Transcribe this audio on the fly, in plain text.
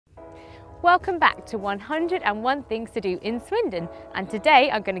Welcome back to 101 Things to Do in Swindon, and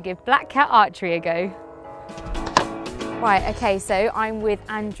today I'm going to give Black Cat Archery a go. Right, okay, so I'm with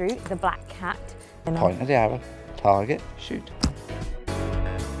Andrew, the Black Cat. Point of the arrow, target, shoot.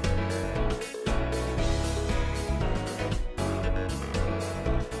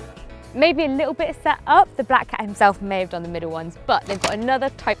 Maybe a little bit of set up. The Black Cat himself may have done the middle ones, but they've got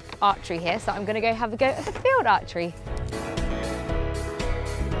another type of archery here, so I'm going to go have a go at the field archery.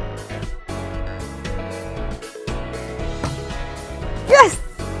 Yes!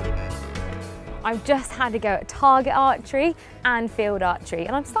 I've just had a go at target archery and field archery,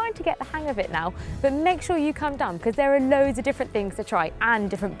 and I'm starting to get the hang of it now, but make sure you come down because there are loads of different things to try and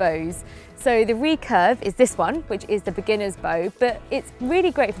different bows. So the recurve is this one, which is the beginner's bow, but it's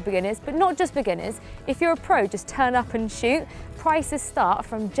really great for beginners, but not just beginners. If you're a pro, just turn up and shoot. Prices start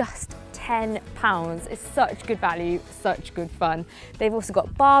from just £10. It's such good value, such good fun. They've also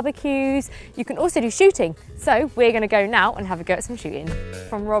got barbecues. You can also do shooting. So we're gonna go now and have a go at some shooting.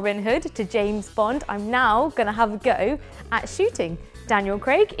 From Robin Hood to James Bond, I'm now gonna have a go at shooting. Daniel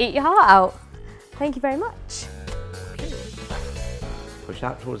Craig, eat your heart out. Thank you very much. Push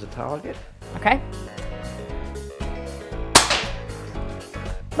out towards the target. Okay.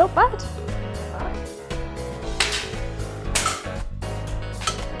 Not bad.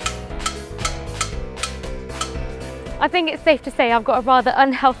 I think it's safe to say I've got a rather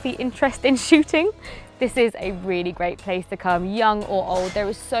unhealthy interest in shooting. This is a really great place to come, young or old. There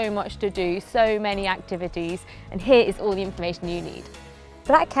is so much to do, so many activities, and here is all the information you need.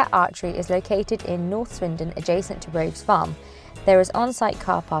 Black Cat Archery is located in North Swindon, adjacent to Roves Farm. There is on-site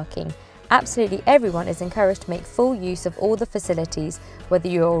car parking. Absolutely everyone is encouraged to make full use of all the facilities, whether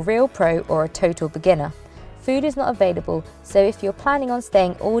you're a real pro or a total beginner. Food is not available, so if you're planning on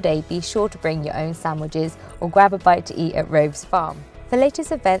staying all day, be sure to bring your own sandwiches or grab a bite to eat at Roves Farm. For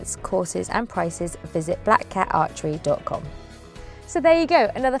latest events, courses and prices, visit blackcatarchery.com. So there you go,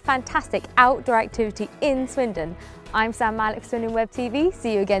 another fantastic outdoor activity in Swindon. I'm Sam Malik for Swindonweb TV.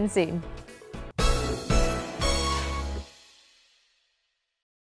 See you again soon.